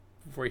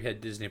before you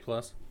had Disney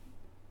Plus?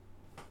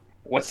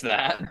 What's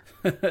that?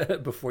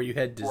 Before you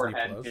had Before Disney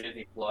I had Plus?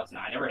 Disney Plus. No,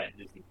 I never had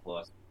Disney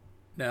Plus.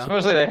 No.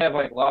 Supposedly they have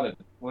like a lot of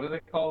what do they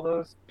call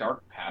those?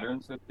 Dark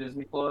patterns with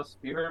Disney Plus.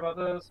 Have you heard about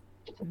those?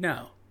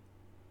 No.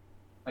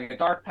 Like a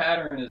dark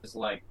pattern is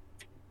like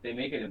they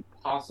make it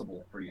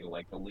impossible for you to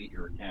like delete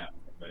your account,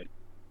 right?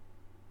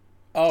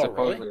 Oh,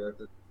 really?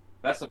 Supposedly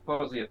that's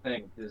supposedly a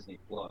thing with Disney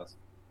Plus.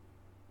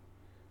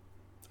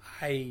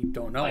 I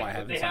don't know. Like I what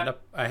haven't they signed have.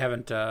 up. I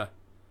haven't.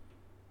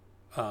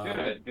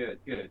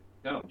 Good.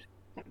 Don't.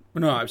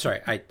 No, I'm sorry.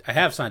 I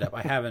have signed up.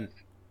 I haven't.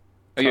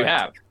 Oh, you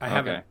have? I Okay.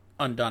 haven't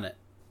undone it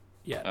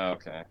yet.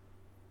 Okay.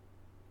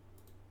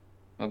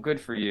 Well,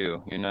 good for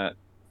you. You're not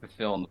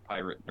fulfilling the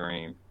pirate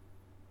dream,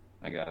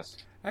 I guess.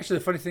 Actually,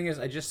 the funny thing is,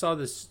 I just saw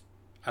this.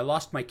 I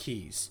lost my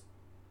keys.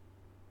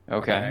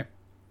 Okay.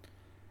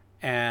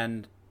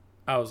 And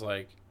I was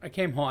like, I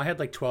came home. I had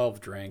like 12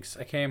 drinks.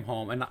 I came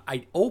home and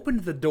I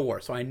opened the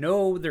door, so I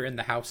know they're in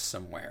the house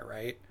somewhere,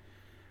 right?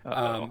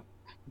 Uh-oh.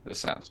 This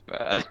sounds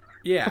bad.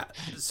 Yeah.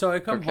 So I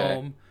come Okay.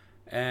 home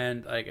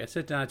and like I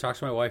sit down, I talk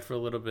to my wife for a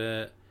little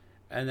bit,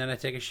 and then I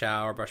take a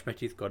shower, brush my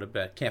teeth, go to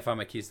bed. Can't find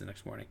my keys the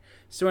next morning.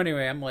 So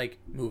anyway, I'm like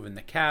moving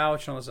the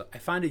couch and all this stuff. I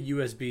find a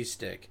USB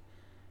stick,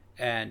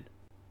 and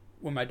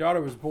when my daughter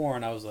was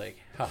born, I was like,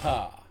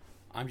 haha,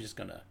 I'm just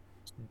gonna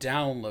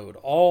download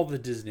all the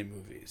Disney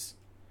movies.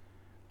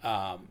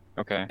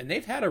 Okay. And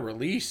they've had a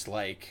release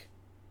like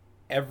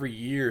every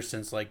year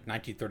since like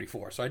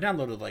 1934. So I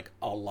downloaded like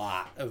a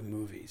lot of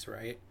movies,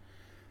 right?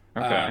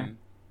 Okay.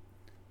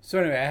 So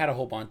anyway, I had a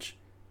whole bunch,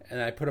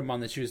 and I put them on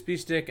this USB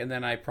stick, and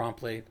then I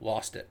promptly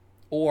lost it.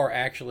 Or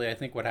actually, I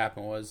think what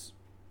happened was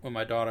when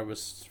my daughter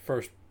was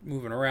first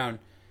moving around,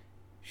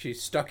 she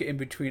stuck it in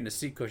between the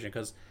seat cushion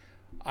because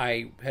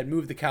I had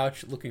moved the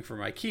couch looking for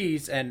my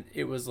keys, and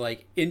it was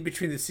like in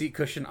between the seat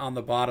cushion on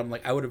the bottom.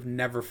 Like I would have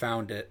never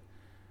found it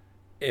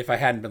if I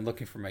hadn't been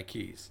looking for my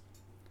keys.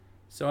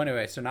 So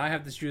anyway, so now I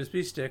have this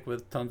USB stick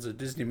with tons of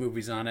Disney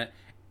movies on it,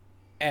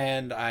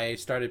 and I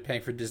started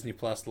paying for Disney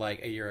Plus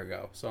like a year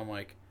ago. So I'm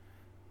like,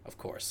 of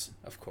course.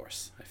 I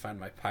find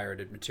my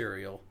pirated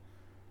material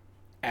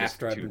Just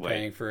after I've too been late.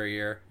 paying for a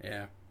year.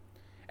 Yeah.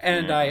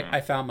 And I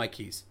found my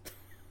keys.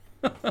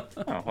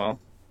 Oh, well.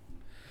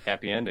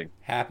 Happy ending.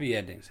 Happy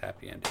endings.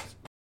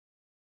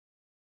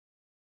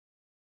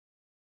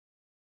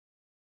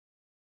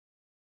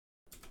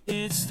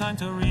 It's time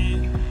to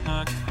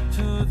react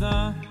to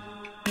the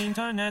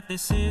internet.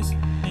 This is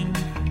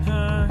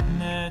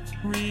Internet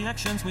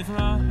Reactions with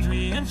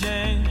Rodri and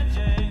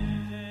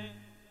Jay.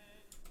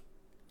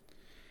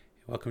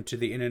 Welcome to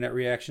the Internet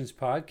Reactions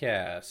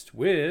Podcast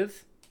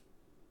with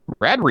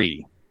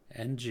Radri.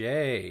 and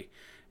Jay.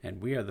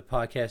 And we are the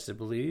podcast that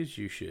believes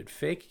you should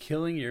fake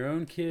killing your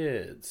own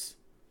kids.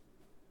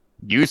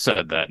 You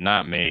said that,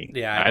 not me.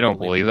 Yeah, I don't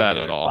believe that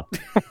you at all.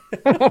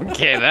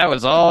 Okay, that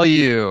was all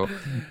you.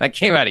 That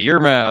came out of your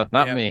mouth,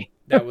 not Yep. me.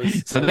 That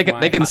was So that they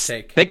was my hot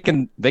take.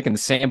 they can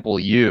sample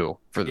you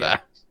for Yeah.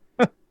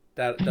 that.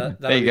 That'll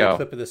There you be go. the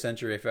clip of the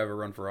century if I ever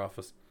run for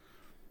office.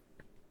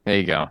 There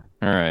you go.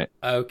 All right.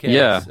 Okay,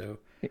 Yeah. so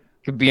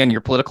Could be on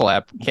your political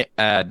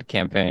ad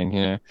campaign,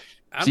 you know.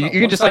 I So don't know. you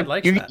could One just side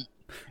like likes that.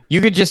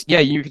 you could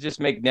just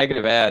make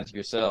negative ads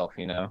yourself,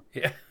 you know.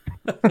 Yeah.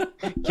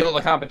 Kill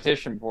the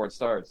competition before it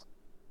starts.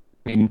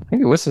 I mean,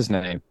 maybe what's his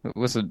name?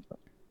 Was it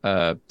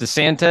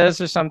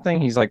DeSantis or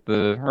something? He's like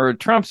or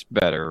Trump's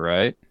better,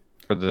 right?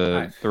 For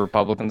the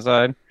Republican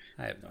side.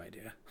 I have no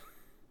idea.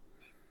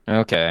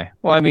 Okay.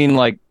 Well, I mean,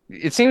 like,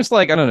 it seems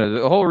like, I don't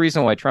know, the whole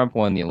reason why Trump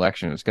won the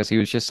election was because he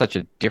was just such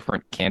a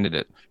different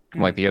candidate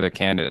from like the other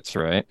candidates,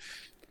 right?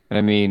 And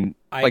I mean,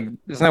 like,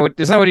 isn't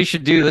that what he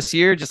should do this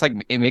year? Just like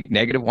make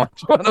negative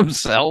ones on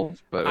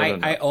himself? But I don't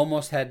know. I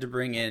almost had to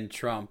bring in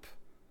Trump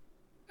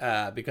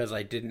because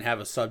I didn't have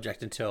a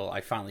subject until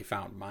I finally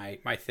found my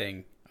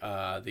thing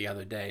the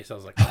other day. So I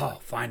was like, oh,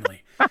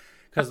 finally.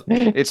 Because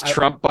it's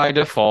Trump by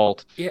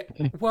default. Yeah.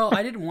 Well,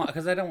 I didn't want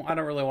because I don't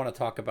really want to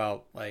talk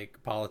about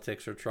like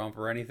politics or Trump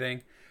or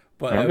anything.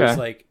 But Okay.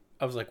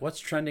 I was like, what's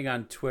trending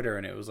on Twitter?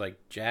 And it was like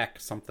Jack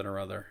something or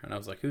other. And I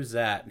was like, who's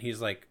that? And he's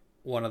like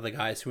one of the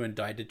guys who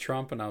indicted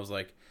Trump. And I was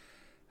like,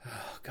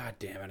 oh, God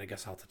damn it. I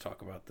guess I'll have to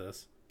talk about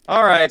this.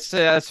 All right, so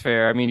that's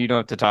fair. I mean, you don't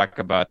have to talk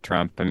about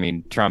Trump. I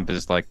mean, Trump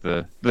is like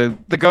the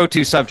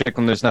go-to subject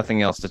when there's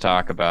nothing else to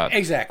talk about.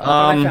 Exactly. But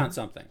I found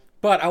something.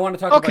 But I want to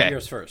talk about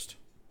yours first.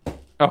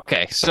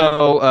 Okay,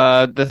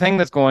 so the thing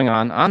that's going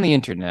on the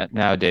internet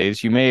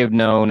nowadays, you may have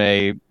known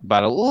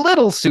about a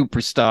little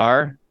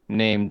superstar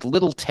named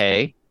Lil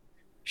Tay.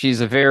 She's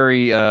a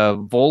very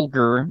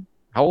vulgar.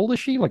 How old is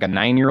she? Like a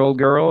 9-year-old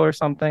girl or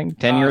something?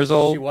 10 years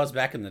old? She was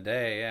back in the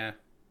day, yeah.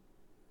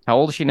 How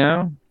old is she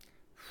now?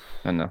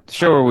 I don't know.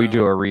 Sure, don't we know.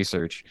 do our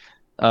research.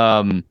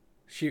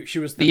 She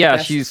was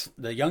She's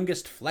the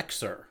youngest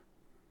flexer.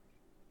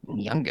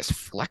 youngest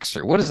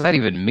flexer. What does that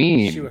even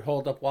mean? She would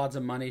hold up wads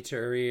of money to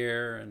her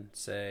ear and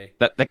say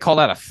That they call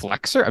that a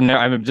flexer?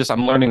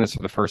 I'm learning this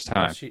for the first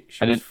time. she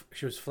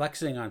was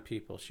flexing on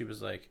people. She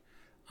was like,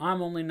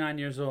 I'm only 9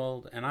 years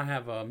old and I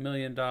have $1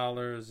 million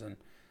and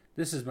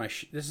this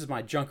is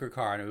my junker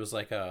car, and it was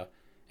like an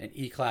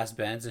E-Class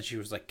Benz, and she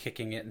was like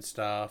kicking it and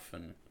stuff,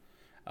 and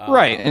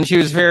right, and she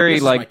was very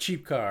this like is my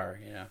cheap car,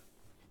 yeah.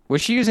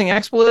 Was she using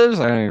expletives?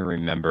 I don't even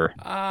remember.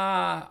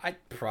 I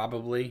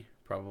probably.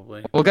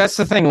 Well, that's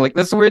the thing. Like,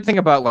 that's the weird thing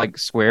about like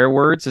swear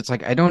words. It's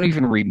like I don't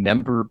even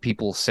remember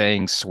people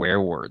saying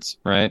swear words,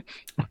 right?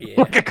 Yeah.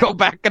 Like I go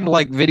back into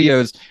like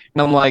videos,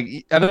 and I'm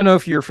like, I don't know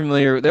if you're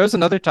familiar. There was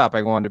another topic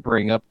I wanted to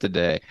bring up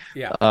today.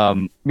 Yeah.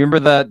 Remember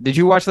that? Did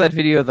you watch that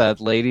video of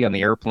that lady on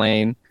the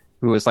airplane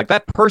who was like,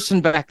 that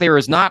person back there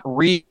is not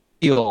real?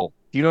 Do you know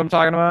what I'm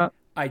talking about?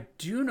 I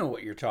do know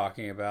what you're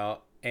talking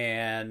about,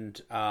 and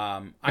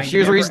she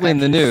was recently in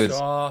the news.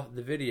 Saw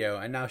the video,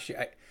 and now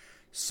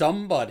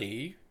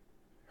somebody,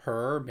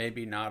 her,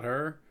 maybe not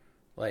her,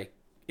 like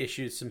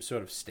issued some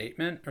sort of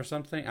statement or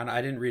something, and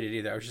I didn't read it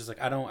either. I was just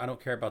like, I don't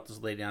care about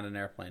this lady on an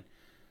airplane.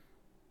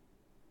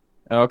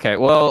 Okay,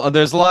 well,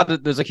 there's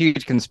a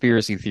huge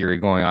conspiracy theory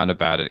going on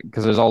about it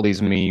because there's all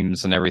these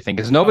memes and everything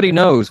because nobody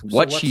knows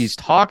what she's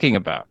talking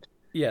about.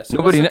 Yes, yeah, so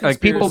nobody like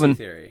people have been.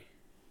 Theory?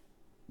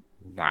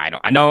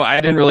 I know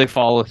I didn't really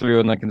follow through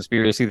on the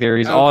conspiracy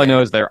theories. Okay. All I know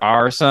is there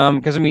are some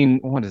because I mean,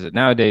 what is it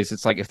nowadays?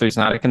 It's like if there's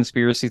not a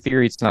conspiracy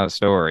theory, it's not a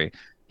story,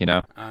 you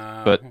know.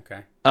 But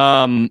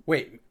okay.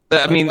 Wait.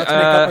 Let's make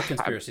up a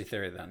conspiracy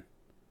theory then.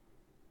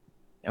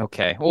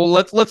 Okay. Well,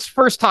 let's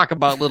first talk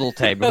about Lil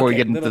Tay before we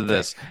get into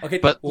this. Okay.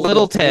 But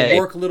Lil Tay,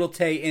 work Lil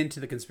Tay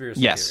into the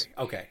conspiracy theory.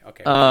 Okay.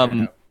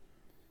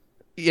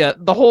 Yeah.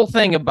 The whole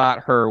thing about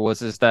her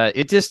is that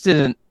it just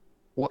didn't.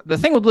 The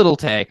thing with Lil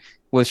Tay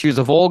was she was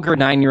a vulgar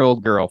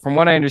 9-year-old girl. From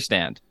what I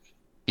understand,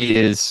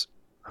 is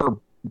her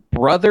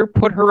brother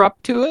put her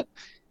up to it.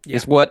 Yeah.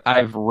 Is what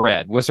I've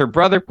read. Was her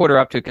brother put her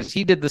up to it because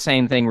he did the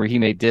same thing where he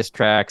made diss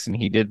tracks and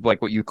he did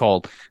like what you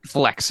called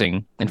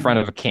flexing in front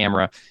of a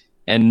camera,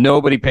 and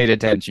nobody paid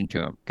attention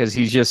to him because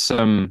he's just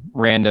some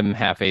random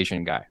half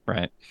Asian guy,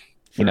 right?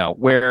 Sure. You know,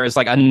 whereas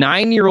like a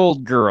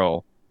 9-year-old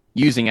girl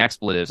using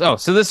expletives. Oh,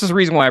 so this is the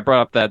reason why I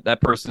brought up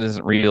that person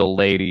isn't real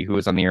lady who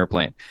was on the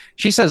airplane.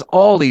 She says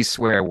all these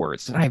swear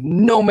words, and I have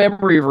no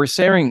memory of her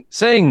saying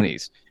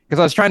these because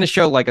I was trying to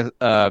show like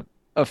a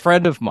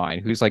friend of mine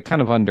who's like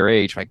kind of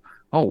underage, like,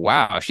 oh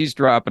wow, she's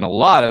dropping a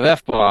lot of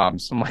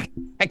F-bombs. I'm like,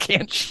 I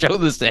can't show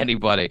this to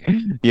anybody,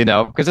 you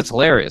know, because it's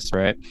hilarious,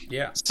 right?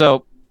 Yeah.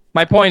 So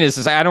my point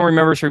is I don't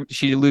remember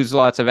she loses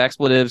lots of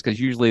expletives because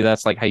usually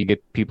that's like how you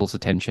get people's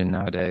attention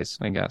nowadays,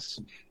 I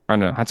guess. I don't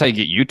know. That's how you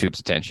get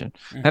YouTube's attention.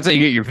 That's how you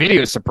get your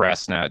videos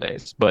suppressed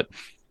nowadays. But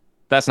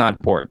that's not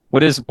important.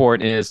 What is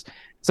important is,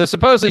 so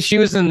supposedly she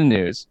was in the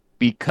news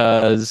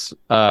because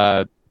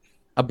a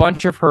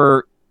bunch of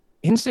her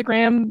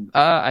Instagram,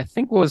 I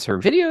think was her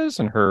videos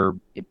and her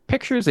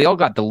pictures, they all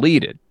got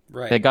deleted.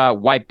 Right. They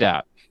got wiped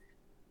out.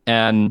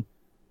 And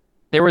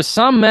there was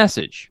some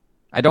message.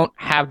 I don't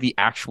have the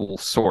actual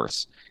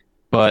source,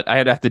 but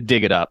I'd have to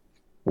dig it up.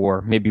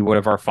 Or maybe one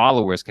of our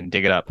followers can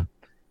dig it up.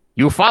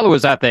 You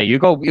followers out there, you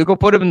go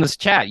put them in this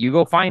chat.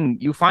 You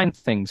find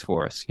things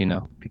for us, you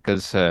know,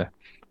 because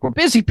we're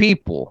busy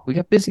people. We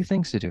got busy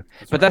things to do.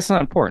 That's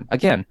not important.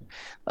 Again,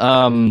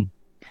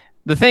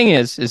 the thing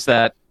is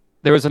that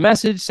there was a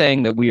message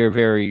saying that we're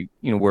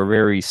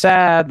very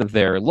sad of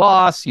their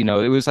loss. You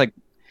know, it was like,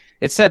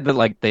 it said that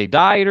like they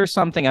died or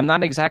something. I'm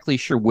not exactly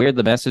sure where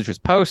the message was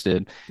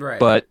posted, right.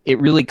 But it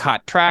really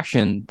caught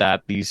traction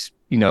that these,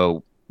 you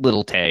know,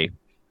 Lil Tay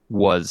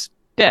was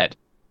dead,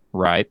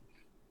 right?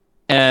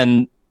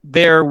 And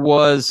there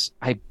was,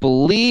 I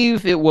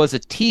believe it was a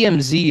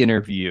TMZ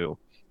interview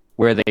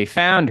where they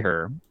found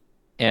her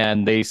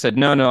and they said,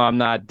 no, I'm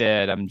not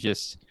dead. I'm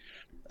just,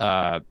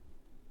 I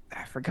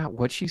forgot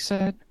what she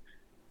said.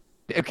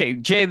 Okay,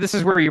 Jay, this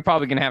is where you're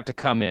probably going to have to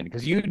come in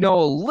because you know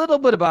a little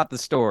bit about the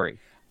story.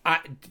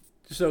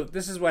 So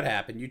this is what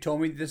happened. You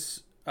told me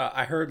this.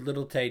 I heard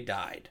Lil Tay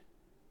died.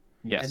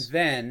 Yes. And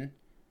then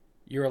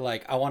you were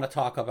like, I want to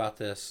talk about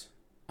this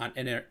on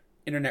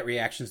Internet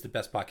Reactions, the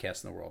best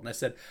podcast in the world. And I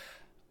said,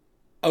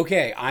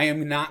 okay, I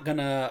am not going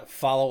to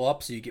follow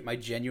up so you get my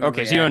genuine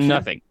reaction. So you know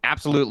nothing.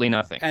 Absolutely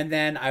nothing. And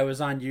then I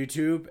was on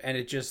YouTube and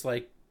it just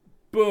like,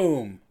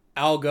 boom,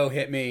 algo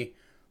hit me.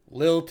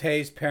 Lil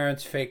Tay's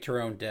parents faked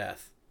her own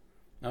death.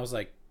 And I was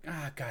like,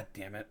 God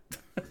damn it.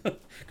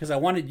 Because I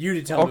wanted you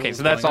to tell me what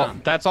was going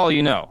on. That's all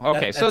you know.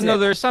 Okay,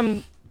 there's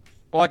some...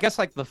 Well, I guess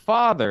like the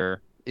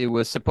father, it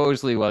was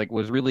supposedly like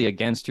was really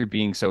against her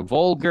being so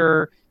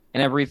vulgar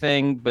and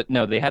everything. But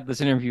no, they had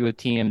this interview with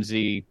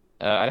TMZ.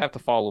 I'd have to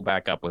follow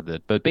back up with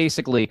it. But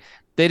basically,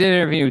 they did an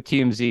interview with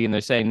TMZ and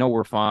they're saying, no,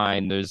 we're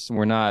fine.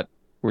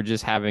 We're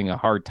just having a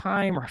hard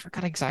time. Or I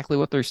forgot exactly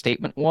what their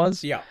statement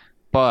was. Yeah.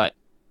 But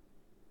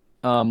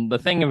the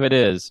thing of it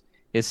is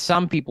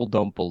some people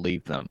don't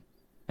believe them.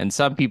 And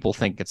some people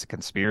think it's a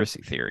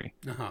conspiracy theory.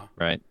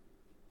 Right?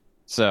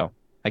 So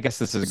I guess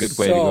this is a good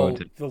way to go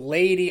into the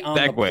lady on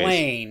segues. The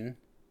plane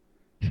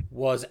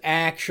was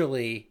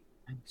actually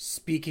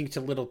speaking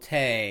to Lil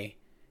Tay,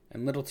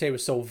 and Lil Tay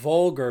was so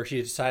vulgar she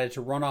decided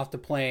to run off the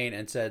plane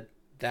and said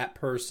that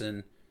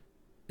person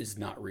is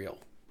not real.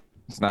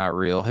 It's not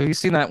real. Have you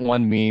seen that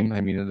one meme?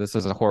 I mean, this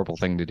is a horrible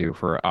thing to do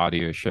for an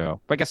audio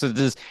show. But I guess it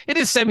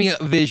is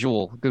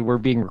semi-visual because we're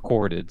being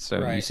recorded, so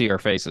you Right. see our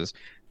faces.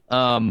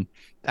 Um,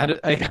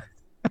 I,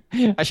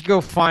 I should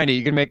go find it.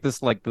 You can make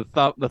this like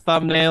the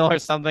thumbnail or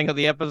something of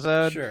the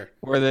episode Sure.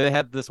 where they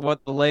had this the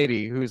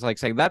lady who's like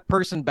saying that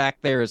person back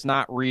there is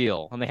not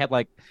real, and they had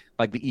like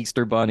the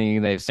Easter Bunny,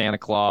 they have Santa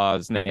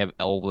Claus, and they have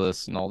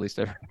Elvis and all these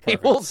different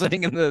people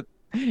sitting in the.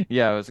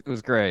 Yeah, it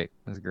was great.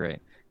 It was great.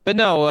 But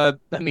no,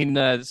 I mean,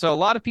 so a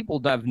lot of people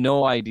have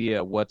no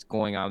idea what's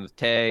going on with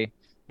Tay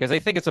because they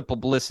think it's a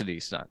publicity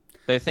stunt.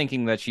 They're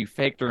thinking that she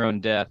faked her own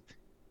death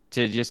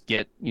to just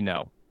get, The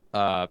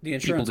people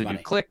insurance to do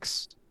money.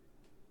 clicks.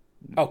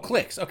 Oh,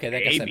 clicks. Okay,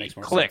 I guess that Maybe makes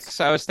more clicks.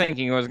 sense. I was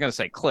going to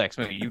say clicks.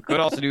 Maybe you could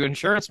also do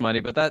insurance money,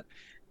 but that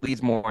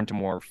leads more into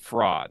more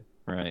fraud,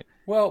 right?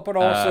 Well, but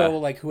also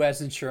like who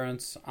has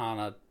insurance on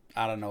a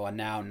I don't know a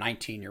now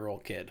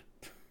 19-year-old kid?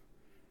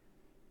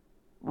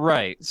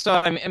 Right. So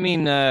I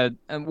mean, and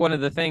one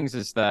of the things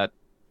is that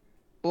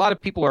a lot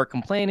of people are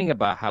complaining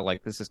about how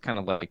like this is kind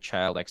of like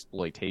child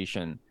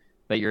exploitation,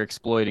 that you're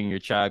exploiting your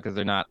child because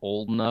they're not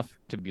old enough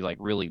to be like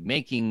really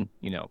making,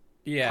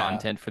 Yeah.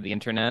 content for the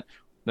internet.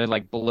 They're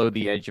like below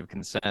the edge of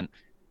consent.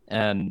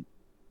 And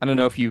I don't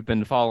know if you've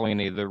been following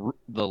any of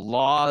the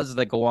laws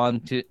that go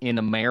on in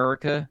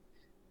America,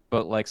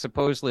 but like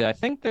supposedly I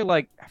think they're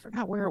like I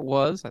forgot where it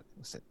was. I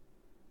think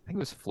it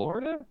was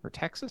Florida or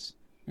Texas.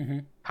 Hmm.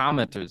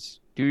 Commenters,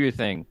 do your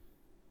thing.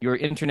 You're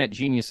internet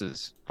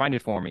geniuses. Find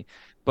it for me.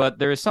 But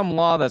there is some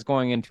law that's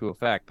going into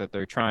effect that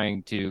they're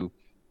trying to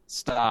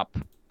stop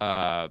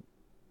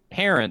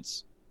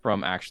parents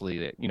from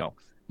actually,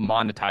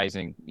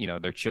 monetizing,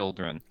 their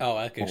children Oh,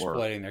 like or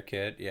exploiting their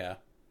kid. Yeah.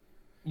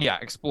 yeah,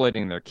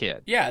 exploiting their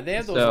kid. Yeah, they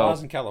have those So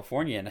laws in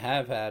California and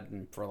have had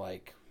them for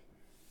like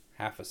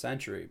half a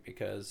century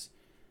because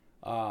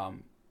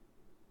um,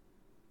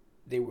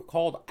 they were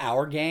called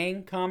Our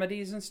Gang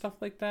comedies and stuff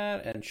like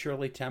that, and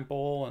Shirley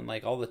Temple and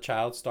like all the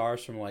child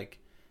stars from like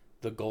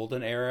the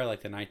golden era,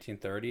 like the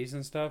 1930s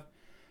and stuff.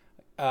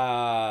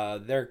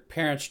 Their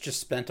parents just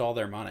spent all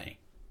their money.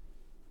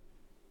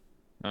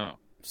 oh.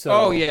 So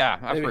Oh yeah,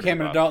 I've they heard became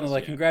an about adult and this, they're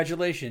like, yeah.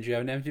 congratulations, you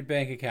have an empty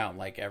bank account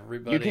like You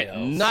everybody get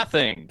else.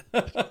 nothing.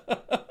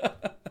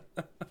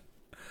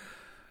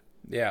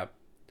 Yeah.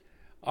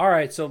 All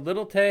right, so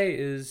Little Tay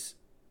is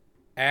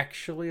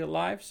actually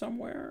alive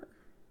somewhere.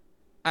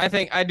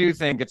 I do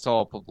think it's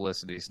all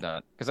publicity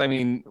stunt. Because I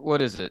mean,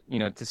 what is it?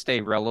 To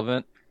stay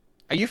relevant.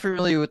 Are you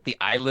familiar with the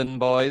Island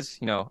Boys?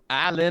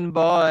 Island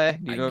Boy.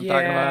 Do you know what I'm Yeah,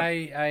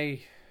 talking about? I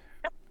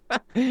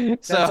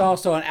So, that's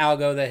also an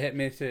algo that hit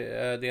me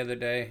the other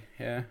day.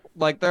 Yeah.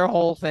 like, their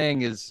whole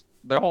thing is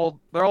their whole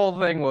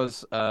thing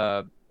was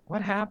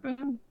what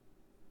happened?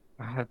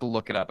 I have to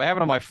look it up. I have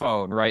it on my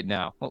phone right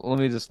now. Let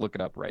me just look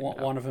it up right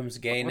now. One of them's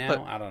gay What now.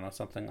 the- I don't know,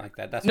 something like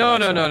that. That's what No, I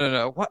no, no, saw. no,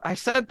 no. What I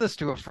sent this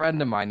to a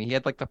friend of mine. He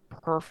had like the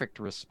perfect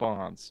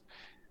response.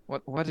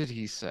 What did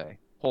he say?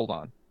 Hold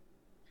on.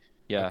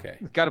 Yeah, Okay.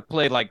 got to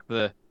play like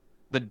the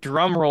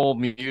drum roll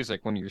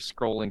music when you're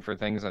scrolling for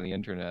things on the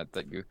internet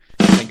that you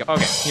think of.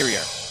 Okay, here we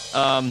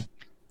are.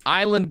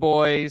 Island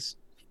Boys,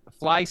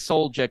 Fly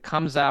Soldier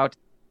comes out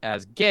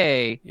as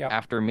gay Yep.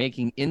 after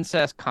making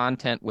incest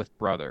content with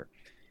brother.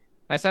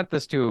 I sent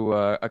this to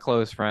a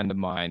close friend of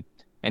mine,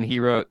 and he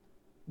wrote,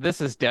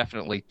 "This is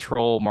definitely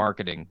troll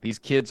marketing. These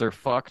kids are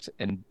fucked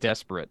and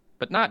desperate,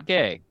 but not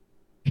gay."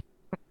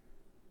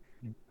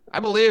 I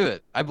believe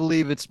it. I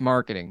believe it's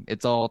marketing.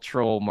 It's all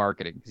troll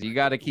marketing. 'Cause you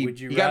got to Would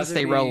you you got to rather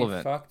stay be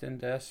relevant. fucked and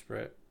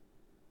desperate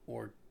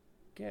or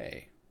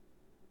gay?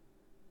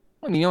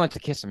 I mean, you don't have to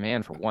kiss a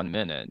man for 1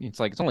 minute. It's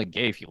like it's only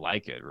gay if you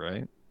like it,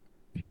 right?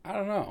 I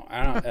don't know.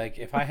 I don't like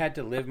if I had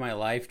to live my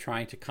life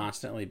trying to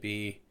constantly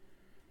be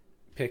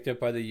picked up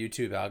by the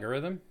YouTube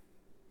algorithm,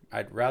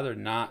 I'd rather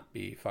not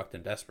be fucked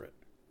and desperate.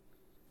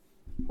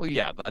 Well,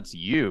 yeah, that's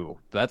you.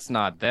 That's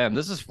not them.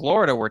 This is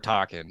Florida we're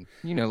talking.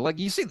 Like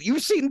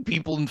you've seen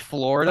people in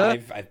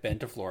Florida. I've been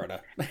to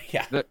Florida.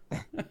 Yeah. They're,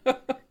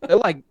 they're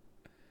like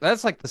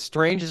that's like the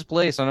strangest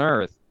place on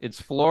earth.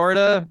 It's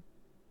Florida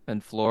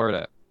and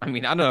Florida. I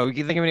mean, I don't know.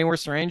 You think of anywhere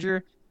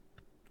stranger?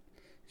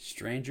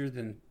 Stranger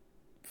than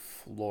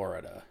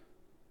Florida.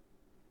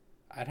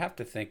 I'd have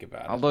to think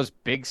about All it. those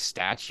big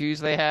statues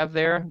they have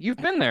there. You've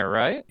been there,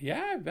 right?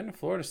 Yeah, I've been to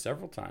Florida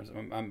several times.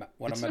 One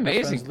It's of an my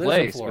best amazing friends lives in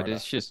place, but Florida.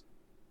 it's just,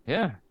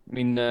 yeah. I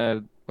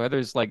mean,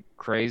 weather's like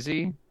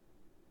crazy.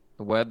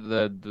 The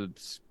weather, the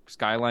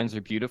skylines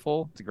are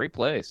beautiful. It's a great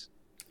place,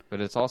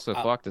 but it's also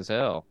fucked as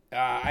hell.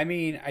 I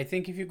mean, I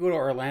think if you go to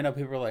Orlando,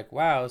 people are like,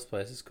 "Wow, this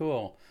place is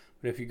cool."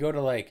 But if you go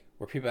to like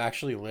where people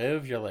actually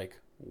live, you're like,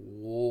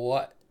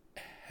 "What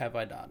have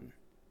I done?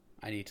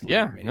 I need to leave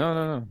Yeah, immediately."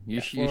 no. You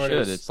Yeah, should.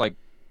 Florida's- It's like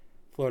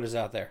Florida's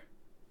out there.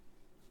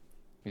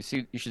 you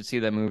should see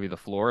that movie, The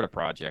Florida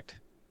Project.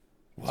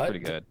 It's What?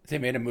 pretty good. They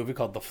made a movie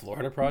called The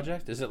Florida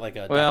Project. Is it like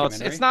a Well,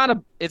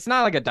 documentary? it's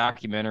not like a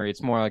documentary.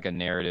 It's more like a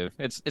narrative.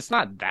 It's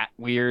not that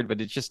weird,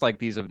 but it's just like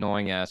these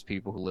annoying ass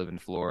people who live in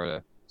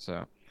Florida.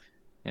 So,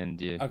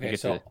 and you Okay, get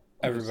so to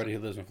everybody who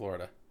lives in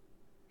Florida.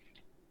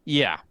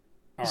 yeah,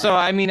 All So,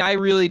 right. I mean, I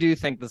really do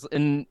think this,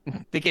 and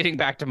getting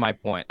back to my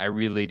point, I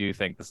really do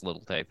think this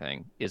Little Tay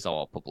thing is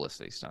all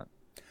publicity stunt.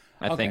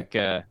 I Okay. think,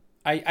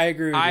 I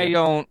agree with I you.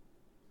 don't,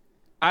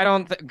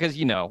 because,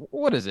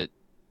 what is it?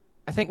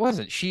 I think,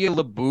 wasn't Shia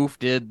LaBeouf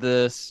did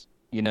this,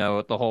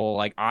 the whole,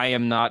 like, I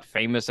am not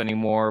famous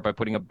anymore by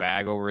putting a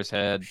bag over his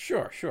head.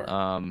 Sure, sure.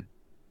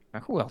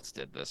 Who else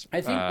did this?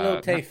 I think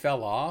Lil Tay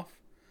fell off,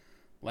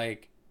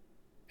 like,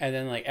 and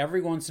then like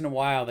every once in a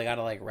while they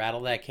gotta like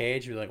rattle that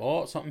cage. Be like,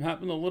 oh, something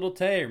happened to Little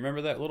Tay.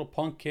 Remember that little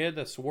punk kid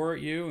that swore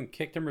at you and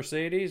kicked a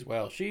Mercedes?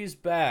 Well, she's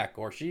back,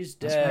 or she's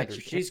That's dead, right, or she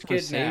she's kicked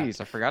kidnapped,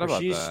 Mercedes. I forgot or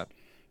about she's that.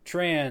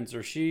 trans,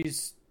 or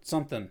she's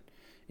something.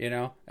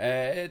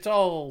 It's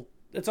all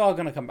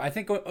gonna come. I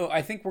think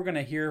we're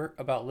gonna hear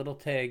about Little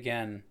Tay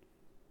again,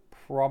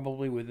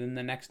 probably within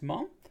the next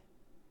month.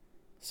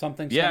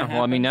 Something's Yeah, gonna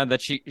well, I mean, happen. now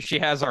that she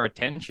has our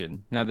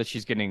attention, now that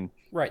she's getting,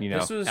 Right.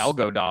 This was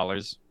algo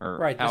dollars or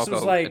right. This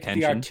was algo like the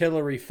attention.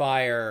 artillery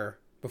fire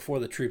before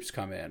the troops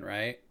come in,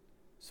 right?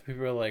 So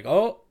people are like,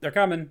 "Oh, they're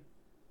coming.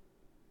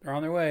 They're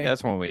on their way." Yeah,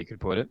 that's one way you could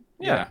put it.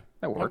 Yeah,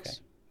 that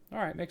works. Okay.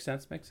 All right. Makes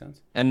sense. Makes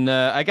sense. And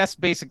I guess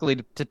basically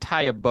to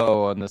tie a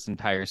bow on this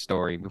entire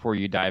story before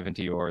you dive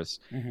into yours,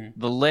 Mm-hmm.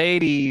 the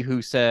lady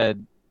who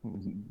said,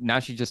 now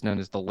she's just known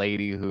as the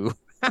lady who,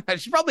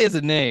 she probably has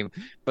a name,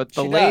 but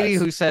the She lady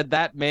does. who said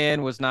that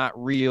man was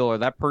not real or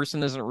that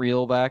person isn't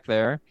real back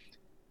there,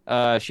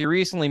 she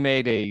recently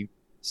made a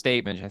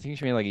statement. I think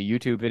she made like a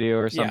YouTube video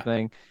or Yeah.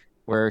 something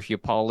where she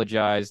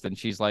apologized and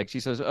she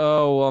says,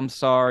 "Oh, well, I'm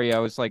sorry. I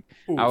was Ooh,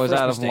 I was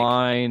first out of mistake.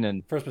 line."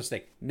 And First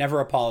mistake. Never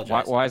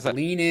apologize. why is that?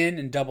 Lean in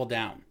and double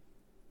down.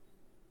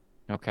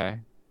 Okay.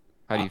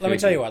 How do you Let me figure?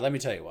 tell you why. Let me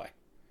tell you why.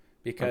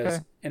 Because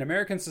Okay. in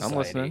American I'm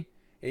listening. society,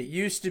 it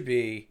used to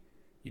be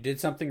you did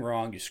something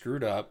wrong, you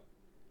screwed up.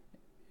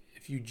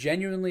 If you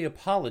genuinely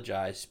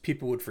apologize,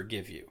 people would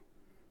forgive you.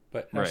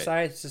 But in our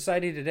Right.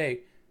 society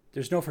today,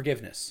 there's no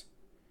forgiveness.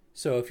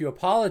 So if you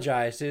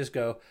apologize, they just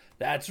go,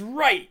 "That's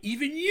right.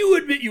 Even you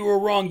admit you were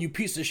wrong, you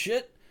piece of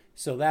shit."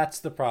 So that's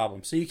the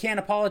problem. So you can't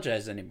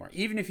apologize anymore.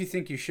 Even if you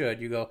think you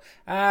should, you go,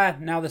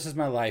 now this is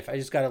my life. I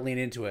just got to lean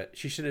into it.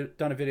 She should have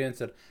done a video and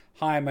said,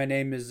 "Hi, my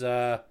name is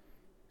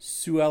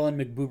Sue Ellen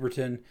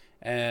McBooberton,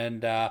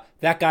 and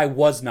that guy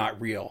was not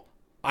real.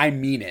 I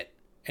mean it.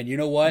 And you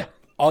know what?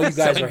 All you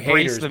So guys are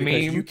embrace haters the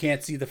because meme. you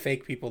can't see the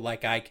fake people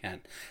like I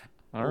can."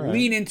 All right.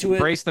 Lean into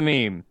Embrace the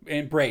meme.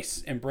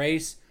 embrace,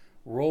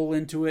 roll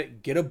into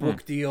it, get a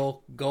book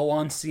deal, go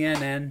on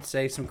CNN,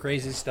 say some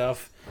crazy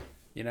stuff,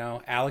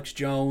 Alex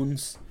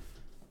Jones,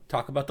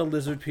 talk about the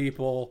lizard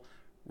people,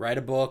 write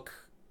a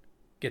book,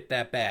 get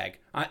that bag.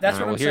 That's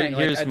what I'm saying.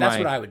 That's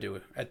what I would do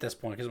at this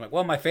point because I'm like,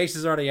 well, my face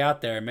is already out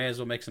there. I may as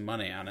well make some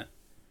money on it.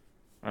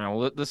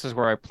 Well, this is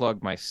where I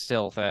plug my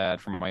stealth ad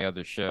from my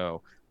other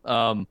show.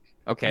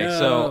 Okay, No.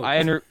 so I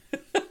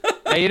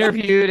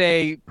interviewed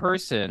a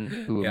person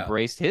who Yeah.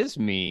 embraced his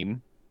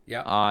meme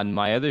Yeah. on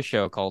my other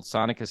show called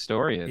Sonic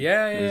Historian.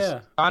 Yeah. It was Yeah.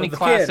 Sonic Of the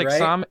Classic kid, right?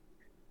 Sonic.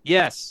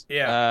 Yes.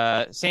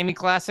 Yeah. Sammy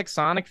Classic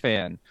Sonic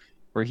fan,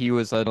 where he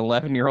was an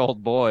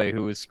 11-year-old boy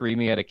who was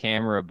screaming at a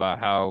camera about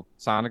how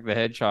Sonic the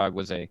Hedgehog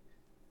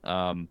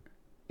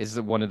is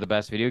one of the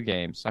best video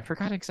games. I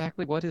forgot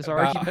exactly what his About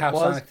argument how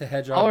was. Sonic the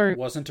Hedgehog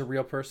wasn't a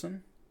real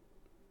person.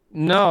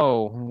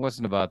 No, it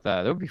wasn't about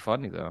that. It would be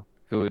funny though.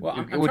 Well, It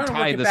I'm would trying to tie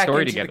work it the back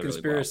story into together the really well.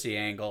 conspiracy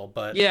angle,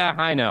 but Yeah,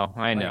 I know.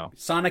 like,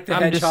 Sonic the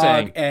I'm just Hedgehog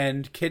saying.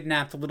 and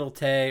kidnapped Little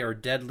Tay or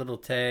dead Little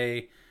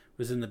Tay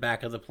was in the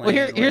back of the plane.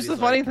 Well, and here's the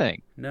lady's funny like,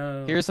 thing.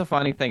 No. Here's the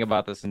funny thing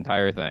about this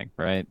entire thing,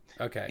 right?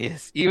 Okay.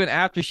 Is even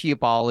after she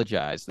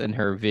apologized in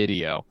her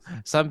video,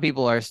 some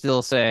people are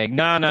still saying,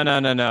 no, no, no,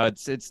 no, no,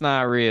 it's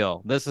not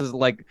real. This is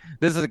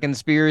a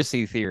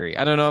conspiracy theory.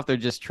 I don't know if they're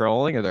just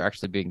trolling or they're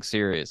actually being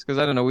serious. Because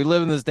I don't know, we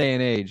live in this day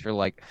and age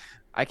where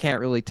I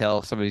can't really tell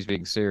if somebody's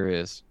being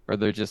serious or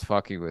they're just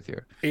fucking with you.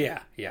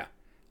 Yeah.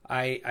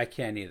 I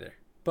can't either.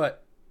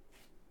 But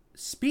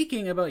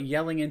speaking about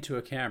yelling into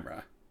a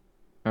camera.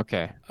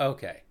 Okay.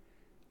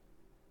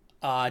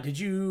 Did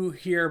you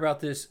hear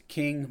about this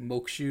King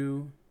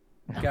Moxu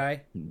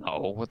guy?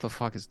 No, what the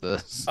fuck is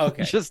this?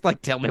 Okay. Just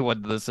tell me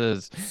what this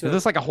is. So- Is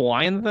this like a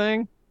Hawaiian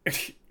thing?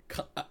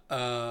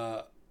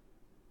 I'm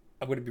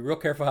going to be real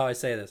careful how I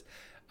say this.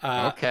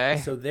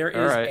 Okay. So there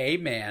All is right. a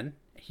man.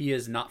 He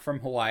is not from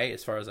Hawaii,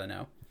 as far as I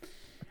know.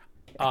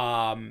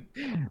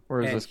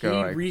 Where is And this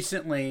going? he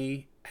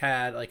recently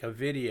had a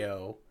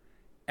video,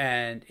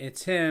 and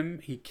it's him.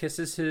 He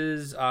kisses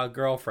his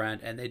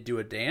girlfriend, and they do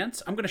a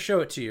dance. I'm going to show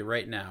it to you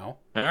right now.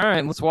 All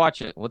right, let's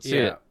watch it. Let's see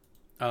it.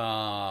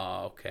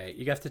 Okay.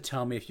 You have to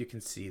tell me if you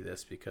can see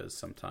this because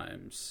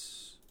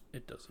sometimes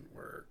it doesn't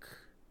work.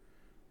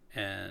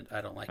 And I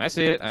don't like it. I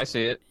see it. I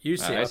see it. You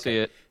see it. I Okay. see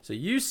it. So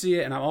you see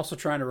it, and I'm also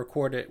trying to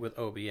record it with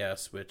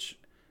OBS, which,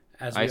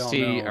 as we I all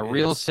see know, a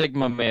real is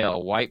Sigma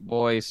male, white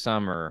boy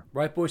summer.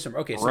 Right Boy Summer.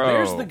 Okay, so Bro,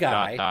 there's the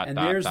guy, and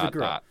dot, there's the dot,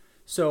 girl. dot.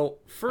 So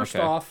first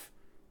Okay. off,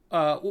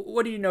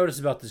 what do you notice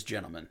about this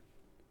gentleman?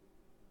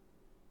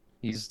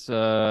 He has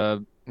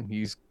a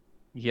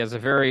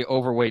very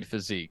overweight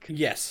physique.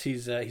 Yes,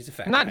 he's a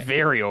fat Not guy.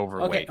 very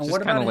overweight, Okay, and just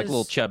what kind of about a little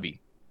his- chubby.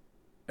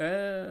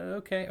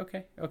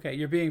 Okay.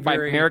 You're being By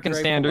very American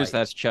very standards,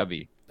 polite. that's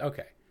chubby.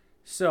 Okay.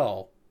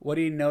 So, what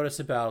do you notice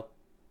about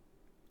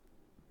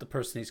the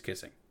person he's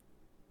kissing?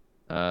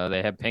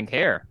 They have pink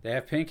hair. They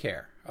have pink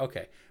hair.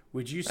 Okay.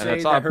 Would you And say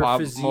it's that her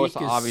physique most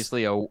is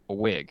obviously a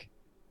wig.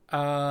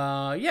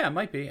 Yeah, it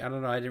might be. I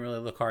don't know. I didn't really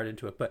look hard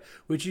into it, but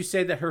would you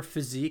say that her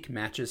physique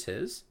matches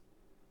his?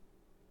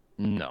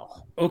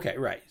 No. Okay,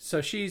 right.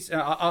 So she's.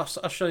 I'll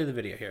show you the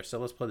video here. So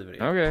let's play the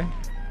video. Okay.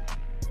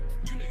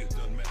 You niggas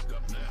done messed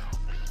up now.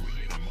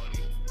 We need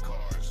money,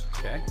 cars,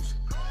 Okay. clothes,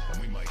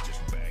 and we might just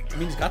bang I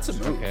mean, he's got some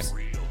moves.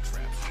 Okay. real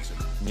trap season.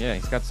 Yeah,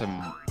 he's got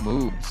some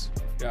moves.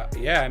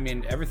 Yeah. I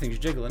mean, everything's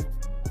jiggling.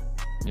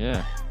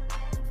 Yeah.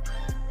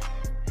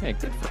 Hey,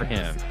 good for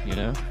him, you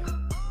know?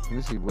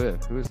 Who's he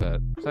with? Who is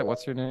that? Is that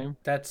what's her name?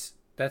 That's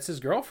his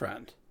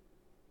girlfriend.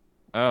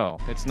 Oh,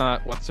 it's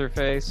not what's her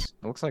face?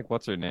 It looks like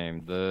what's her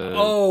name? The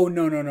Oh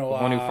no. the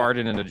one who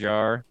farted in a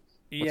jar.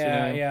 What's her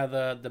name? Yeah.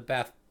 The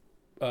Bath.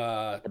 The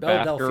Belle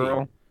bath Delphi.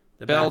 girl.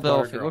 The Belle bath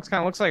water Delphi.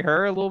 girl. Looks like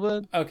her a little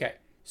bit. Okay.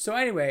 So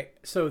anyway,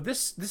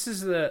 this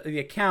is the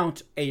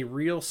account. A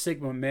real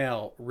Sigma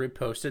male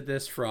reposted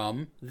this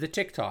from the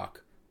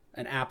TikTok,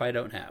 an app I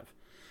don't have.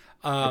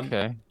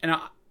 Okay. And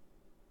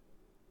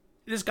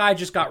this guy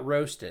just got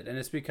roasted, and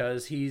it's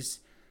because he's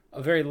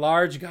a very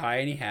large guy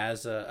and he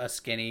has a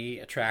skinny,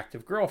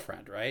 attractive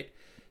girlfriend, right?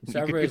 So You could do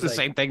everybody's the like,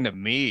 same thing to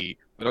me,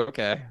 but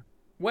okay.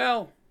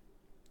 well,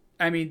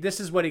 I mean, this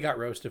is what he got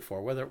roasted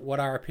for. What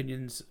our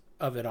opinions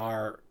of it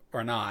are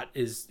or not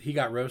is he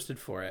got roasted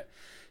for it.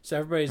 So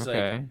everybody's like,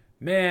 Okay.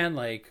 man,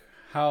 like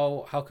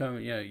how come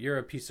you're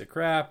a piece of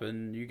crap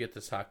and you get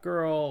this hot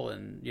girl,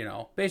 and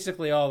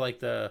basically all like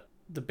the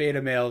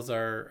beta males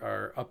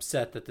are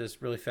upset that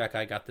this really fat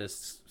guy got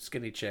this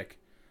skinny chick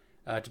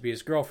to be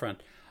his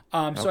girlfriend.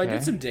 So I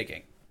did some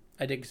digging.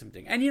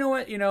 And you know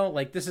what?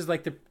 Like this is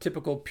like the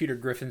typical Peter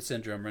Griffin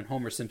syndrome and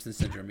Homer Simpson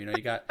syndrome. You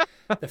got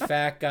the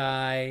fat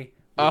guy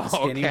with the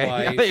skinny okay.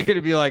 I wife. thought you were going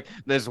to be like,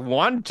 this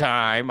one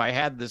time I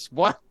had this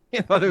one.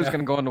 I thought it was going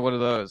to go into one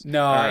of those.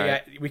 No, All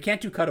right. yeah, we can't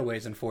do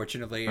cutaways,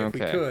 unfortunately. If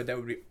we Okay. could, that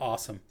would be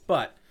awesome.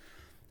 But,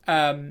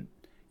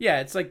 yeah,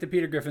 it's like the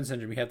Peter Griffin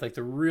syndrome. You have like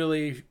the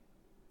really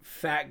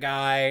fat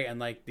guy and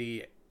like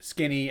the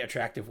skinny,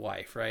 attractive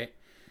wife, right?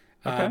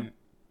 Okay.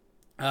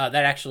 That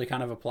actually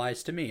kind of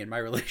applies to me in my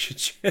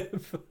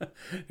relationship,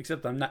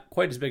 except I'm not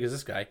quite as big as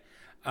this guy.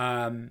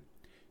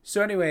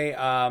 So anyway,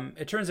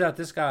 it turns out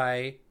this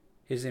guy,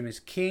 his name is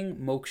King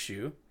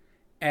Moxu,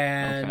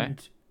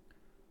 and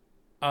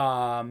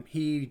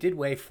he did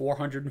weigh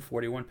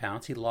 441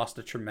 pounds. He lost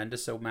a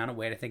tremendous amount of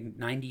weight. I think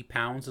 90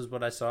 pounds is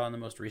what I saw in the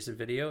most recent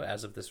video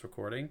as of this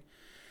recording.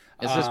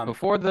 Is this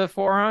before the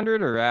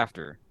 400 or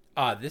after?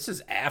 This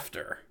is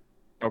after.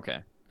 Okay.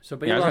 So,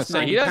 but Yeah, I he was lost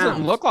going to say, 90 he doesn't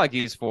pounds. look like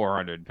he's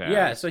 400 pounds.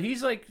 Yeah, so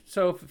he's like,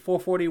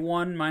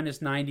 441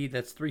 minus 90,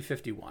 that's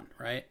 351,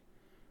 right?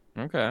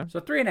 Okay. So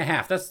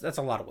 3.5, that's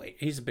a lot of weight.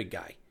 He's a big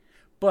guy.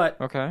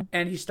 But, Okay.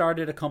 and he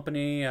started a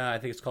company, I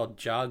think it's called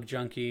Jog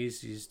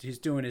Junkies. He's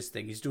doing his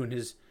thing. He's doing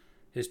his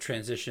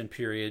transition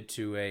period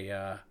to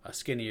a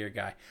skinnier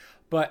guy.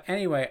 But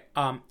anyway,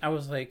 I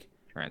was like,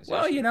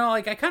 Transition. well,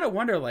 like I kind of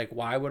wonder, like,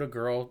 why would a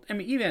girl, I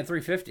mean, even at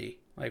 350,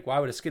 like, why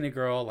would a skinny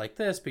girl like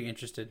this be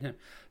interested in him?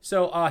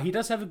 So he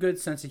does have a good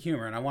sense of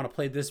humor, and I want to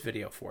play this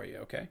video for you,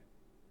 okay?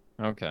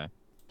 Okay.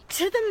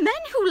 To the men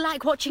who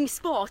like watching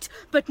sport,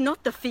 but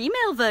not the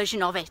female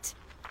version of it.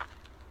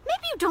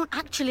 Maybe you don't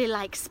actually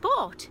like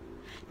sport.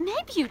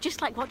 Maybe you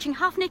just like watching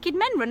half-naked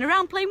men run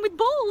around playing with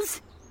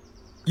balls.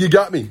 You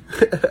got me.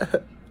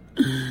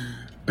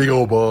 Big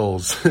old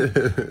balls.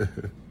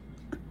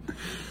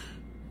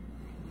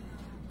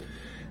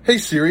 Hey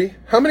Siri,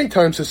 how many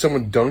times has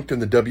someone dunked in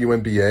the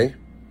WNBA?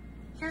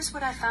 Here's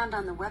what I found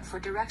on the web for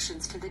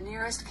directions to the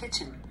nearest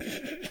kitchen.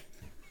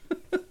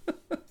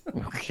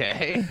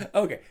 Okay.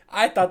 Okay,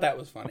 I thought that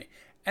was funny.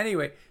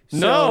 Anyway, so,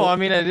 No, I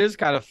mean, it is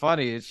kind of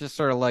funny. It's just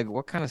sort of like,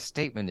 what kind of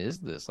statement is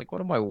this? Like,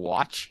 what am I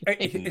watching?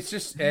 it's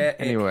just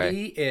Anyway.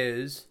 he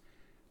is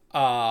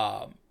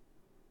a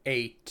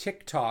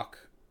TikTok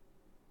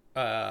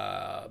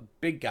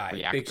big guy,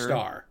 big Reactor?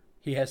 star.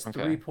 He has Okay.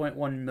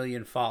 3.1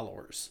 million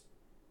followers.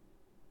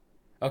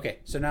 Okay,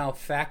 so now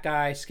fat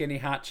guy, skinny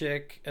hot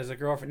chick as a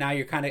girlfriend. Now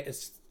you're kind of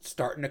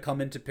starting to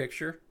come into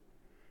picture.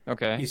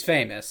 Okay. He's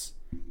famous,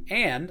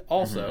 and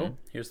also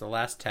here's the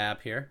last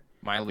tab here.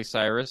 Miley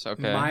Cyrus.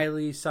 Okay.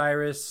 Miley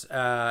Cyrus.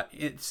 So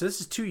this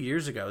is 2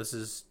 years ago. This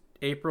is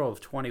April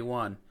of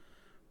 21.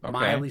 Okay.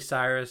 Miley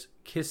Cyrus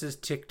kisses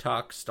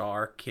TikTok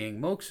star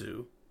King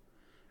Moxu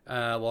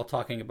while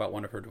talking about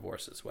one of her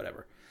divorces,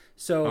 whatever.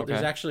 So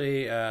there's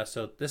actually,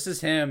 so this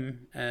is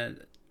him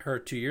and her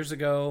 2 years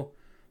ago.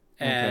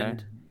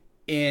 And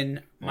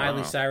in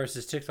Miley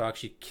Cyrus's TikTok,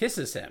 she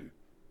kisses him.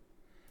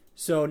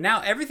 So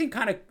now everything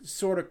kind of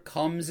sort of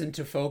comes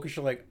into focus.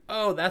 You're like,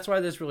 oh, that's why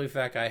this really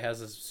fat guy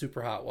has a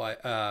super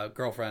hot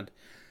girlfriend.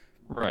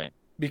 Right.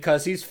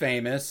 Because he's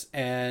famous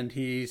and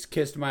he's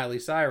kissed Miley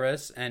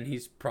Cyrus and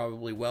he's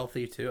probably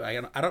wealthy too. I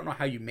don't know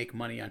how you make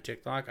money on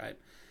TikTok.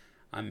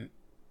 I'm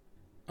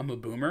a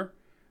boomer,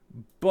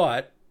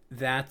 but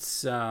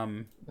that's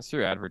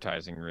through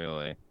advertising,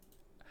 really.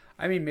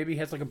 I mean, maybe he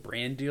has like a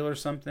brand deal or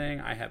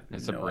something. I have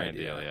It's no a brand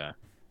idea. deal, yeah.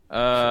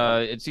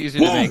 It's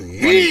easier to make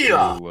money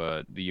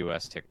through the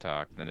U.S.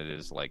 TikTok than it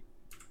is like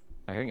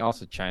I think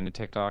also China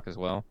TikTok as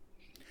well.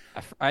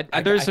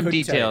 There's some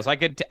details I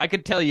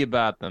could tell you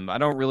about them. I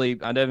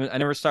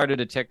never started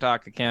a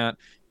TikTok account,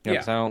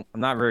 because I'm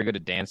not very good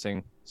at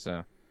dancing. So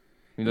I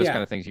mean, those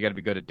kind of things you got to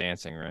be good at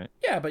dancing, right?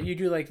 Yeah, but you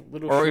do like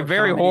little or short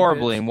very comedy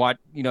horribly bits.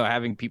 and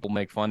having people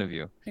make fun of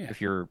you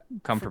if you're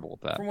comfortable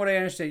with that. From what I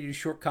understand, you do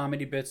short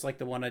comedy bits like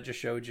the one I just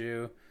showed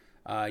you.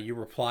 You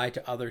reply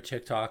to other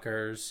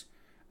TikTokers,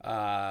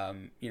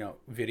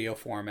 video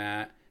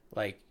format.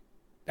 Like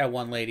that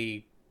one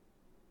lady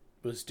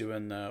was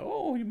doing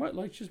you might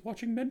like just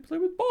watching men play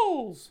with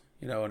balls,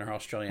 in her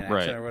Australian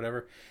accent or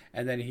whatever.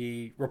 And then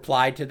he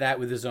replied to that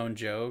with his own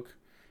joke.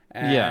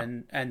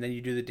 And then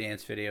you do the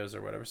dance videos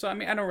or whatever. So, I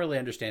mean, I don't really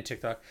understand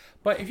TikTok.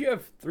 But if you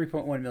have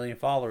 3.1 million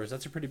followers,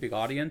 that's a pretty big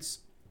audience.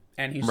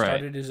 And he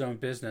started his own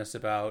business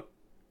about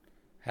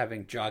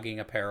having jogging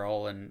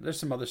apparel. And there's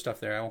some other stuff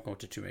there. I won't go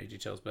into too many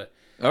details. But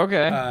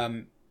okay.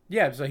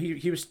 So he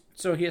has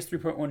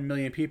 3.1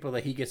 million people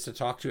that he gets to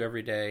talk to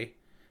every day.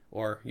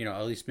 Or,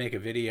 at least make a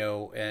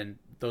video. And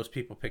those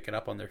people pick it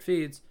up on their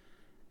feeds.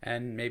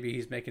 And maybe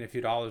he's making a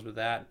few dollars with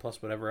that. Plus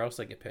whatever else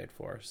they get paid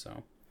for.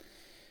 So...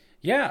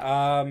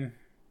 yeah,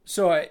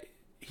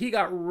 he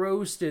got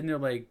roasted, and they're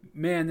like,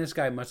 "Man, this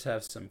guy must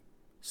have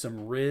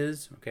some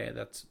riz." Okay,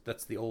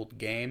 that's the old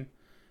game.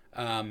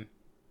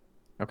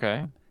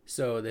 Okay.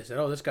 So they said,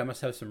 "Oh, this guy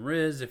must have some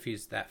riz if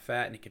he's that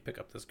fat and he can pick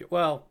up this."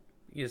 Well,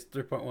 he has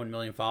 3.1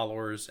 million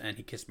followers, and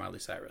he kissed Miley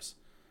Cyrus,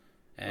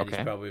 and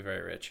he's probably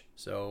very rich.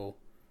 So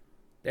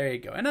there you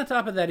go. And on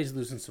top of that, he's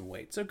losing some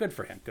weight. So good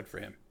for him. Good for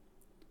him.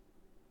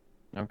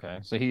 Okay,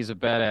 so he's a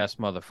badass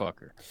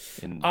motherfucker.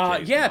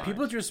 Mind.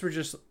 People were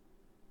just.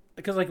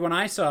 Because like when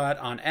I saw it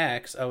on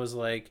X, I was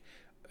like,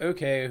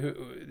 okay,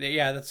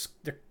 it's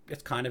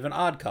kind of an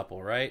odd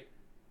couple, right?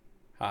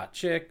 Hot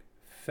chick,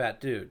 fat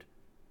dude.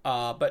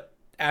 But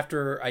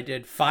after I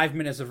did 5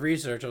 minutes of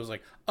research, I was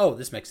like, oh,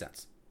 this makes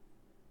sense.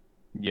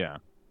 Yeah.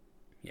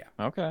 Yeah.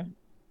 Okay.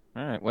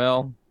 All right.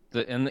 Well,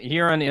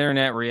 here on the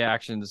Internet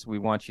Reactions, we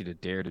want you to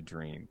dare to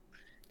dream.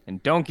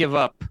 And don't give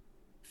up,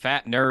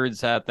 fat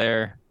nerds out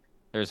there.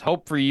 There's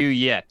hope for you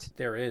yet.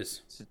 There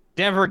is. So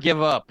never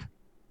give up,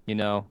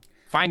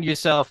 Find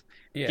yourself.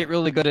 Yeah. Get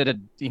really good at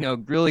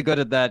really good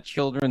at that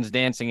children's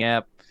dancing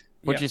app.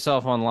 Put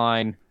yourself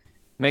online.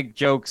 Make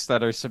jokes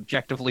that are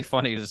subjectively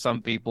funny to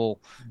some people,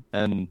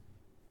 and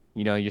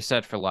you're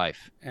set for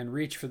life. And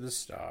reach for the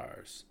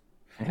stars.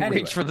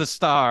 Reach for the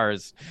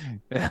stars.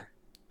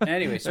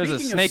 Anyway, there's a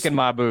snake in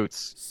my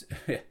boots.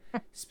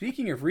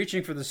 Speaking of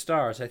reaching for the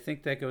stars, I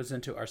think that goes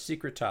into our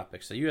secret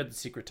topic. So you had the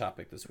secret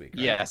topic this week,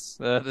 right? Yes,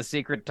 the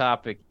secret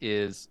topic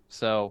is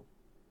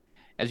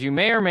as you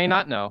may or may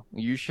not know,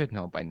 you should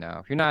know by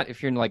now.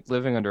 If you're like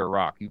living under a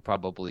rock,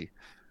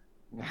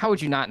 how would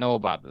you not know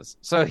about this?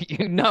 So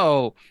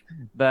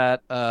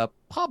that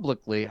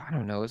publicly, I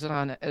don't know, is it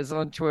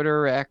on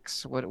Twitter,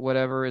 X,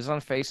 whatever, is on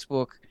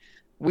Facebook.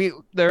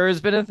 There has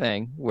been a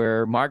thing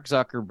where Mark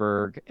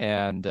Zuckerberg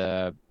and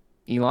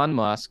Elon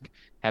Musk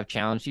have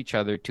challenged each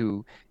other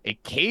to a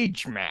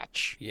cage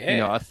match.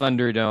 Yeah. A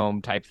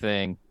Thunderdome type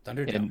thing.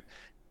 Thunderdome.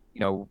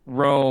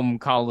 Rome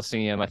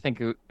Colosseum. I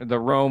think the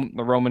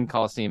Roman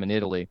Colosseum in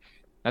Italy.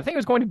 I think it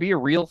was going to be a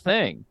real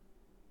thing,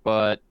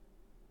 but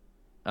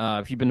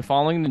if you've been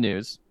following the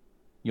news,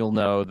 you'll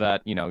know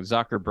that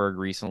Zuckerberg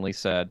recently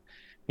said,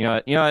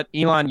 what,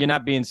 Elon, you're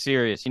not being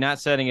serious. You're not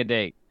setting a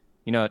date.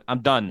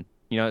 I'm done.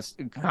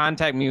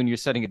 Contact me when you're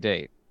setting a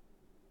date.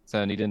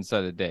 So he didn't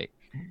set a date,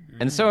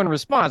 and so in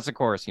response, of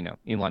course,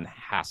 Elon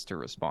has to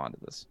respond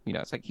to this.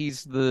 It's like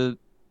he's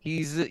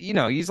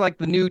like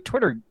the new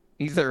Twitter.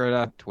 He's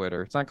not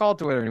Twitter. It's not called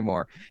Twitter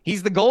anymore.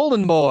 He's the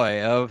golden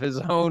boy of his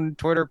own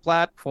Twitter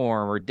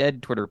platform or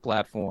dead Twitter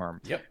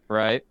platform. Yep.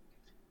 Right.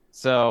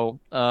 So,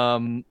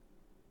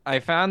 I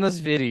found this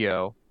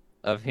video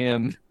of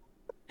him.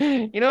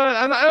 I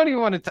don't even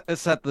want to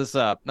set this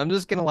up. I'm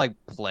just gonna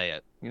play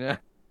it.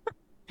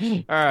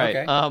 All right.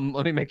 Okay.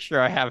 Let me make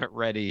sure I have it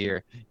ready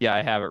here. Yeah,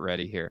 I have it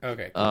ready here.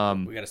 Okay.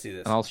 Cool. We gotta see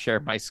this. And I'll share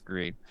my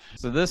screen.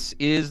 So this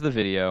is the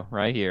video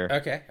right here.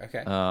 Okay.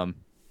 Let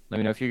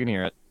me know if you can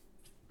hear it.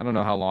 I don't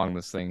know how long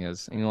this thing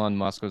is. Elon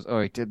Musk goes,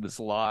 he did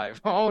this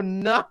live. Oh,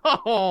 no.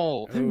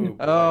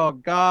 Oh,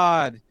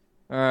 God.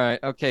 All right.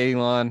 Okay,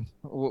 Elon.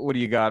 What do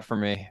you got for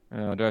me?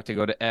 Do I have to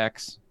go to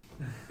X?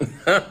 Okay,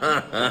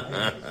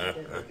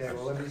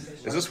 well, let me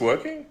see. Is this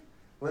working?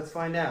 Let's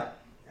find out.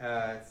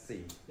 Let's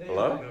see.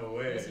 Hello? No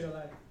way.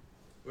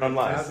 I'm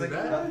live. How's it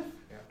going?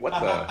 What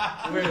the?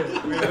 Wait,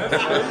 that's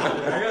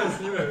I gotta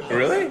see that.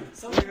 Really?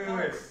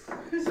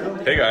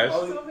 Wait. Hey guys.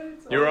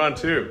 You're on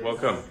too.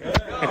 Welcome.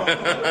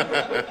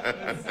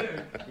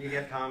 You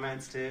get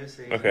comments too?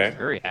 So Okay.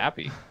 Very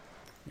happy.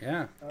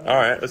 Yeah. All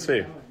right, let's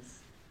see.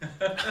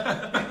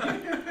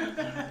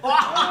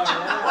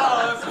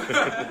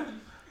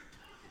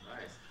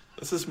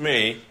 This is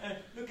me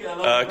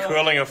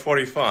curling a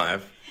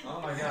 45.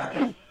 Oh my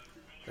gosh.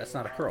 That's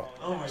not a curl.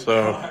 Oh my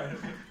So- god.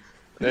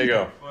 There you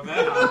go. Well,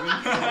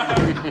 that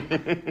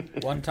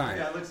happened. One time.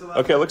 Yeah, it looks a lot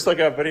Okay, looks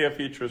like our video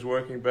feature is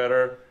working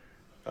better.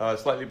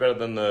 Slightly better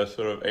than the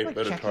sort of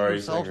 8-bit checking Atari thing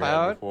yourself we had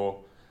out. before.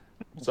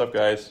 What's up,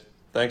 guys?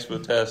 Thanks for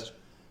the test.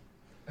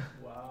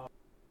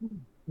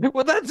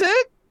 Well, that's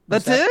it.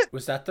 That's it.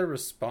 Was that the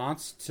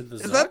response to the?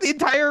 Is that the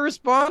entire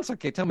response?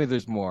 Okay, tell me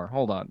there's more.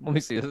 Hold on. Let me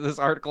see. Does this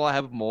article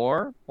have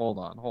more? Hold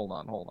on.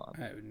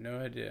 I have no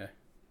idea.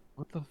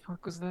 What the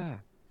fuck was that?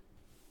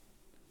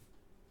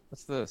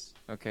 What's this?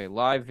 Okay,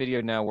 live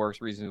video now works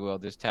reasonably well.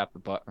 Just tap the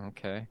button.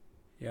 Okay.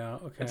 Yeah.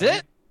 Okay. That's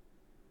it?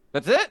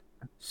 That's it?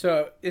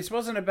 So this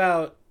wasn't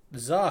about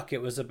Zuck.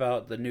 It was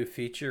about the new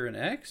feature in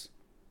X.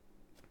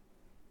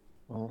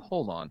 Well,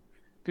 hold on.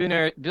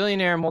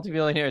 Billionaire,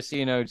 multi-billionaire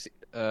CEO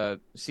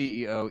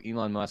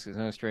Elon Musk is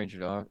no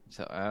stranger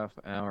to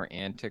off-hour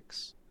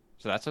antics.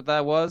 So that's what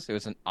that was? It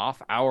was an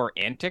off-hour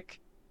antic?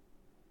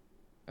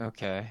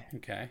 Okay.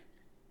 Okay.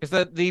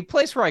 Because the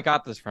place where I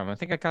got this from, I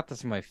think I got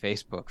this in my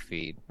Facebook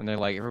feed, and they're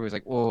like, everybody's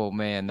like, "Whoa,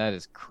 man, that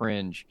is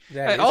cringe."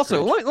 That is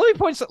Also, cringe.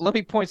 let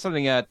me point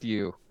something at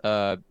you,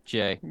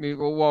 Jay,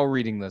 while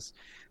reading this.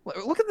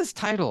 Look at this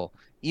title.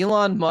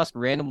 Elon Musk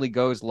randomly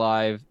goes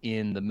live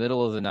in the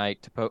middle of the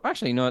night to post.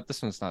 Actually, you know what?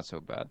 This one's not so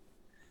bad.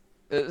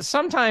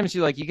 Sometimes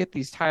you get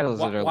these titles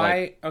that are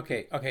like.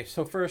 Okay.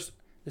 So first,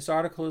 this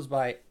article is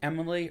by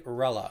Emily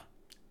Rella.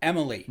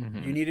 Emily,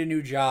 you need a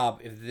new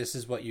job if this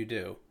is what you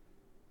do.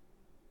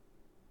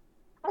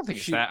 I don't think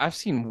it's that. I've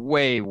seen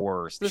way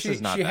worse. This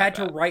is not. She that had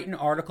bad. to write an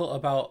article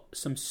about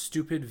some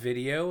stupid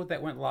video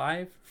that went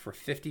live for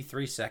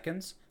 53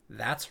 seconds.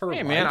 That's her. Hey,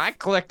 life. man, I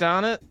clicked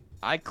on it.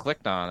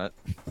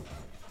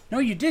 No,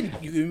 you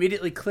didn't. You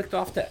immediately clicked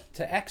off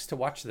to X to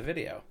watch the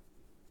video.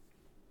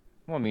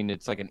 Well, I mean,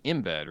 it's like an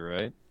embed,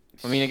 right?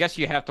 I mean, I guess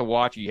you have to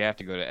watch it. You have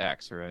to go to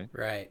X, right?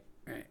 Right.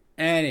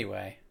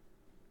 Anyway.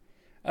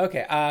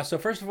 Okay, so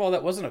first of all,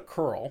 that wasn't a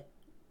curl.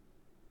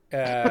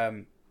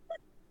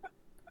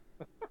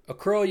 A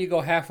curl, you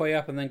go halfway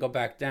up and then go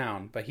back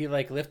down. But he,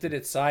 lifted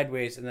it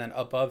sideways and then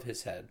above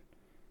his head.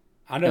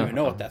 I don't even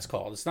know what that's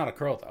called. It's not a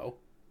curl, though.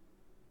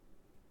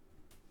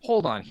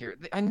 Hold on here.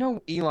 I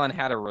know Elon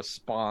had a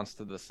response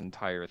to this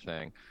entire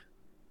thing.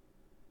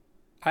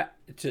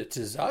 To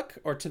Zuck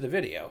or to the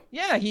video?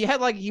 Yeah, he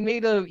had he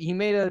made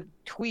a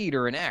tweet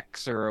or an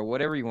X or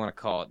whatever you want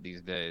to call it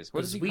these days.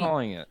 What is he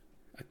calling it?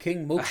 A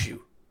King Moxu.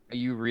 Are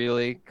you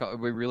really? Are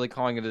we really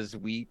calling it a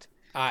tweet?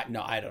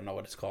 No, I don't know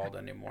what it's called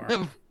anymore.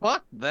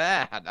 Fuck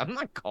that! I'm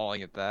not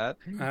calling it that.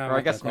 Or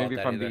I guess maybe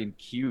if I'm being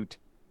cute.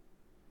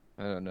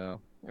 I don't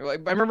know. I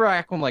remember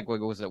back when what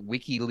was it?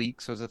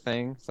 WikiLeaks was a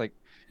thing. It's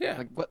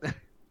yeah. What? I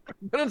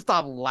couldn't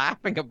stop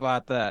laughing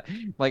about that.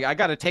 I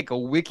got to take a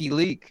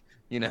WikiLeak.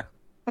 You know.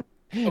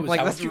 Oh,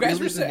 that what you guys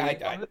were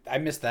saying? I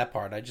missed that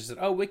part. I just said,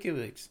 "Oh,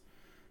 WikiLeaks."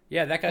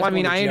 Yeah, that guy's. Well, I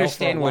mean, I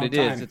understand what it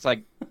is. Time. It's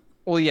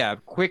well, yeah,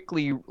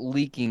 quickly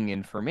leaking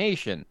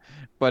information.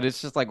 But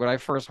it's just when I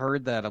first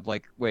heard that, I'm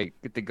like, wait,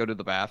 did they go to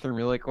the bathroom?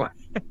 You're like, what?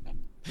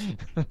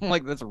 I'm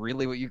like, that's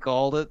really what you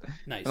called it?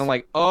 Nice. And I'm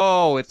like,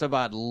 oh, it's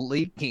about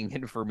leaking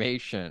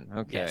information.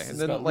 Okay. Yes, and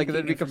then then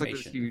it becomes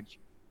this huge.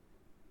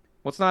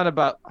 Well, it's not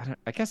about.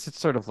 I guess it's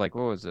sort of what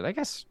was it? I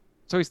guess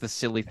it's always the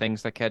silly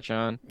things that catch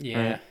on.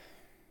 Yeah. Right?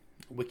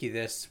 Wiki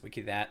this,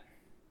 wiki that.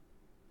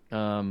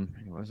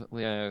 Was it?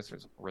 Yeah, it was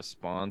a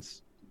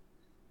response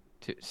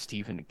to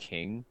Stephen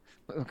King.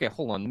 Okay,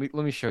 hold on. Let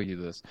me show you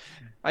this.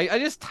 I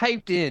just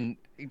typed in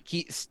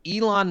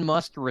Elon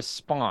Musk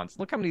response.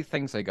 Look how many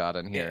things I got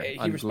in here.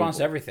 Yeah, he responds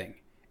to everything.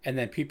 And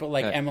then people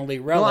like Emily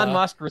Rella. Elon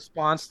Musk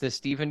response to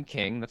Stephen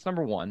King. That's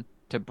number one.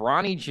 To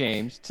Bronny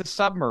James. To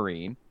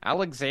Submarine.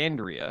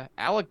 Alexandria.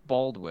 Alec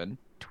Baldwin.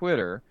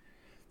 Twitter.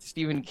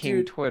 Stephen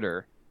King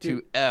Twitter.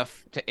 To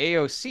F. To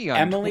AOC on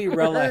Emily Twitter.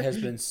 Rella has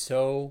been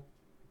so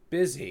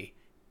busy.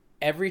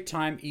 Every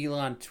time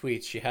Elon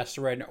tweets, she has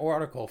to write an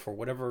article for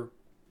whatever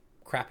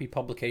crappy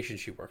publication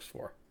she works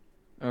for.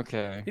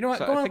 Okay. You know what?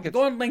 So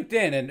go on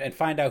LinkedIn and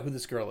find out who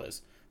this girl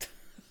is.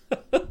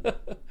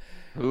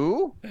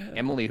 Who?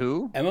 Emily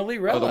who? Emily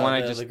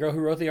Rella, the the girl who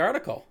wrote the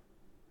article.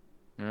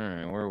 All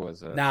right, where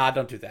was it? Nah,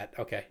 don't do that.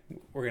 Okay,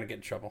 we're gonna get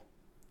in trouble.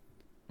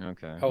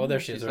 Okay. Oh, well, there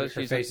she is. Her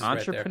She's face an is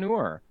right there.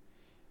 entrepreneur.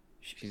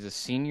 She's a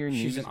senior news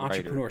She's an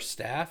entrepreneur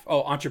staff.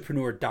 Oh,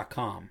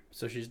 entrepreneur.com.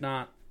 So she's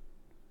not.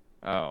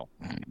 Oh.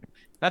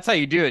 That's how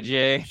you do it,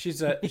 Jay.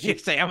 You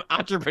say I'm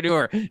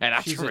entrepreneur at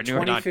entrepreneur.com. She's a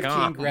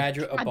 2015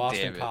 graduate of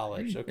Boston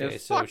College. Okay,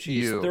 so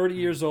she's 30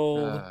 years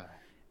old,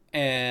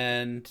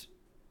 and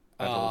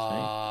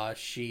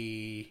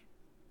she.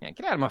 Yeah,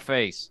 get out of my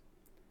face.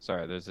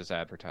 Sorry, there's this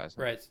advertisement.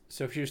 Right.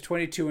 So if she was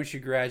 22 when she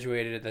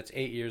graduated, that's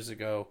 8 years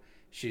ago.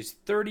 She's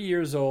 30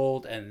 years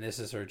old, and this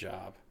is her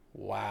job.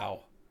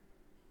 Wow.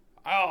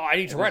 Oh, I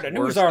need to write a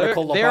news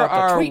article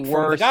about the tweet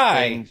from the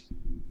guy.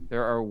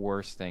 There are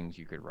worse things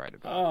you could write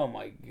about. Oh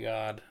my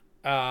god.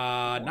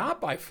 Not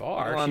by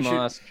far. Elon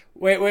Musk.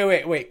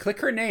 Wait. Click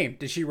her name.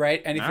 Did she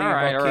write anything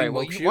about King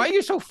Moxu? Why are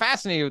you so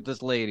fascinated with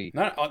this lady?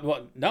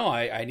 No,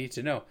 I need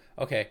to know.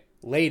 Okay,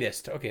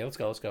 latest. Okay, let's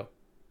go.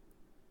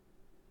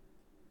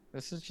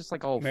 This is just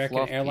like all American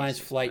fluff Airlines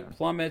pieces, flight man.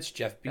 plummets.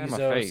 Jeff Get in my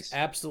Bezos, face.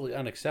 absolutely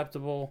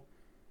unacceptable.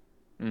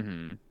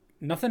 Mm-hmm.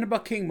 Nothing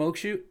about King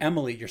Moxu.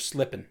 Emily, you're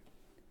slipping.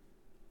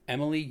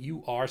 Emily,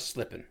 you are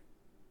slipping.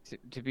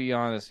 To be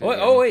honest.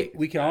 Wait.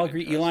 We can all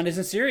agree Elon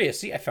isn't serious.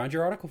 See, I found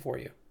your article for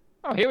you.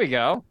 Oh, here we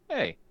go.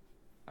 Hey.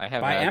 I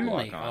have By ad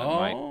Emily. block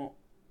on it. Oh.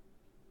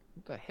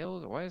 What the hell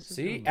is it? Why is this?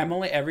 See,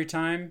 Emily, every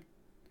time.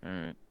 All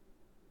right.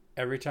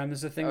 Every time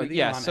there's a thing with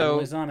yeah, Elon, so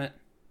Emily's on it.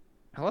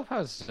 I love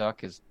how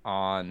Zuck is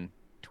on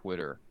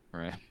Twitter,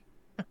 right?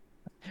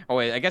 Oh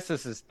wait, I guess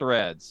this is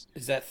Threads.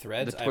 Is that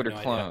Threads? The Twitter I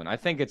have no clone. idea. I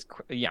think it's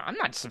I'm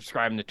not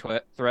subscribing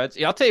to Threads.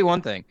 Yeah, I'll tell you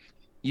one thing.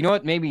 You know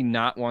what? Maybe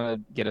not want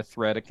to get a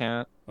Thread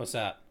account. What's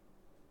that?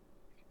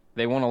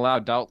 They won't allow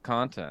adult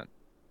content.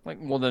 Like,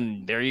 well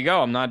then there you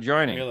go. I'm not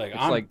joining. You're like,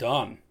 it's I'm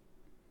done.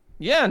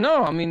 Yeah,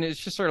 no. I mean, it's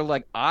just sort of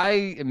like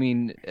I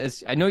mean,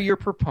 as I know you're a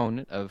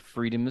proponent of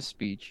freedom of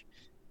speech.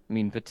 I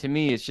mean, but to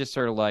me, it's just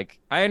sort of like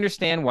I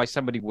understand why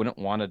somebody wouldn't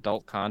want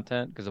adult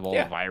content because of all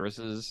the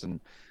viruses and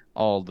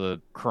all the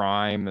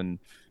crime and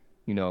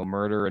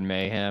murder and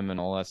mayhem and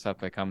all that stuff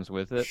that comes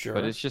with it. Sure.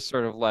 But it's just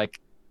sort of like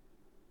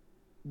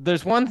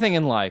there's one thing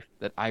in life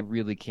that I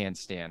really can't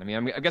stand.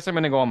 I guess I'm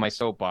going to go on my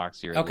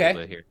soapbox here a little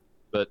bit here,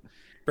 but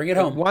bring it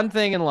home. One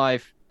thing in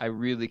life I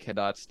really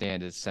cannot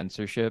stand is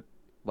censorship.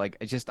 Like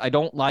I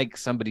don't like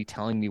somebody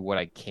telling me what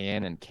I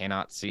can and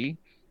cannot see,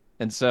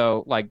 and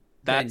so like.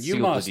 That you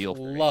sealed must the deal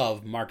for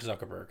love Mark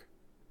Zuckerberg.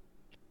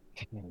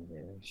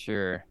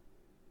 Sure.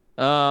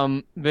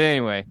 But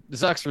anyway,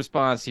 Zuck's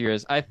response here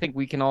is, I think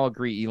we can all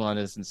agree Elon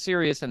isn't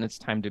serious and it's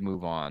time to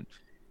move on.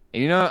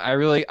 And,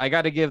 I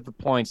got to give the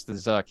points to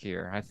Zuck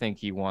here. I think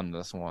he won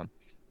this one.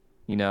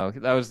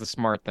 That was the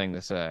smart thing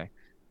to say.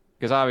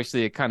 Because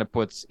obviously it kind of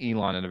puts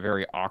Elon in a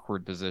very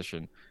awkward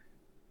position.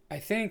 I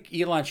think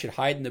Elon should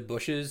hide in the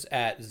bushes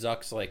at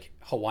Zuck's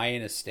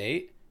Hawaiian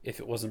estate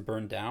if it wasn't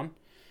burned down.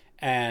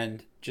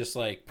 And just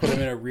put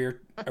him in a rear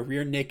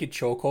naked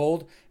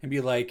chokehold and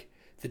be like,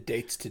 the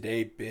date's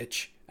today,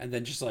 bitch. And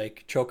then just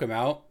choke him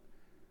out.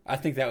 I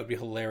think that would be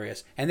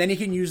hilarious. And then he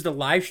can use the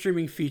live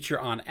streaming feature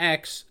on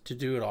X to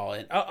do it all.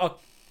 And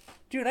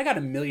dude, I got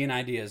a million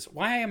ideas.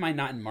 Why am I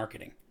not in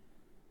marketing?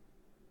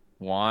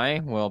 Why?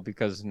 Well,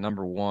 because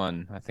number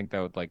one, I think that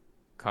would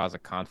cause a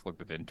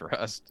conflict of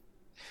interest.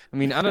 I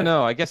mean, I don't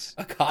know. I guess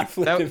a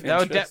conflict of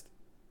interest.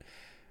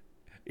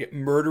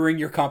 Murdering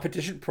your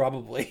competition,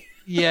 probably.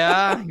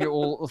 Yeah,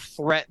 you're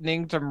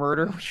threatening to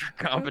murder your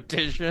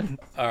competition.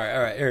 All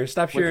right. Here,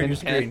 stop sharing your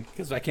screen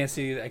because I can't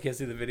see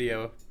the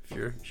video if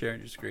you're sharing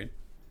your screen.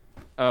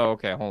 Oh,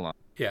 okay. Hold on.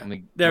 Yeah.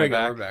 There we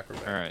go. We're back.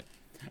 All right.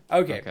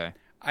 Okay.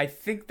 I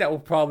think that will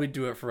probably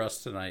do it for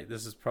us tonight.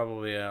 This is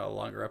probably a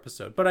longer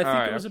episode, but I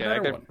think it was a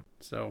better one.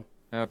 So.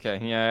 Okay.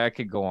 Yeah, I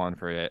could go on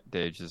for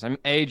ages.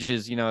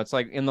 Ages. It's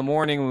like in the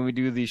morning when we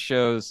do these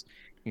shows,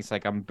 it's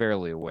like I'm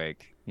barely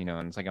awake. And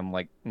it's like I'm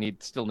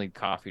still need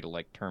coffee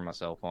to turn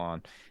myself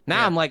on.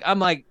 Now I'm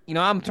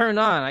I'm turned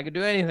on. I could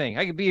do anything.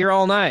 I could be here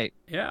all night.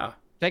 Yeah.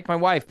 Take my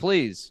wife,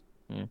 please.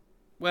 Yeah.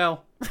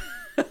 Well.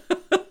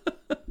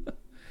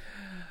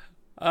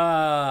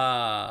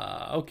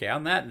 Okay.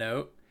 On that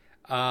note,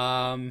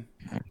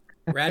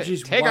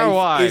 Raji's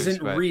wife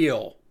isn't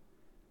real.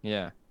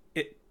 Yeah.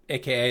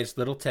 AKA is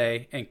Lil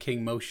Tay and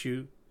King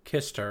Moxu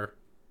kissed her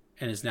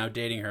and is now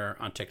dating her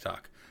on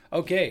TikTok.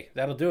 Okay,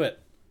 that'll do it.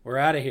 We're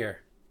out of here.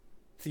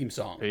 Theme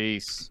song.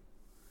 Peace.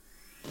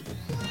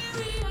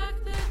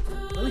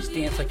 At least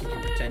dance like you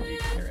can pretend you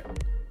can hear it.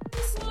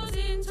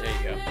 There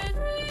you go.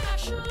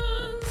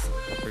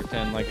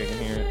 Pretend like I can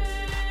hear it.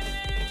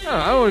 No,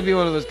 I don't want to be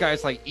one of those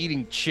guys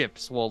eating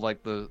chips while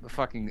the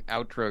fucking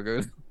outro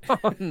goes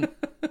on.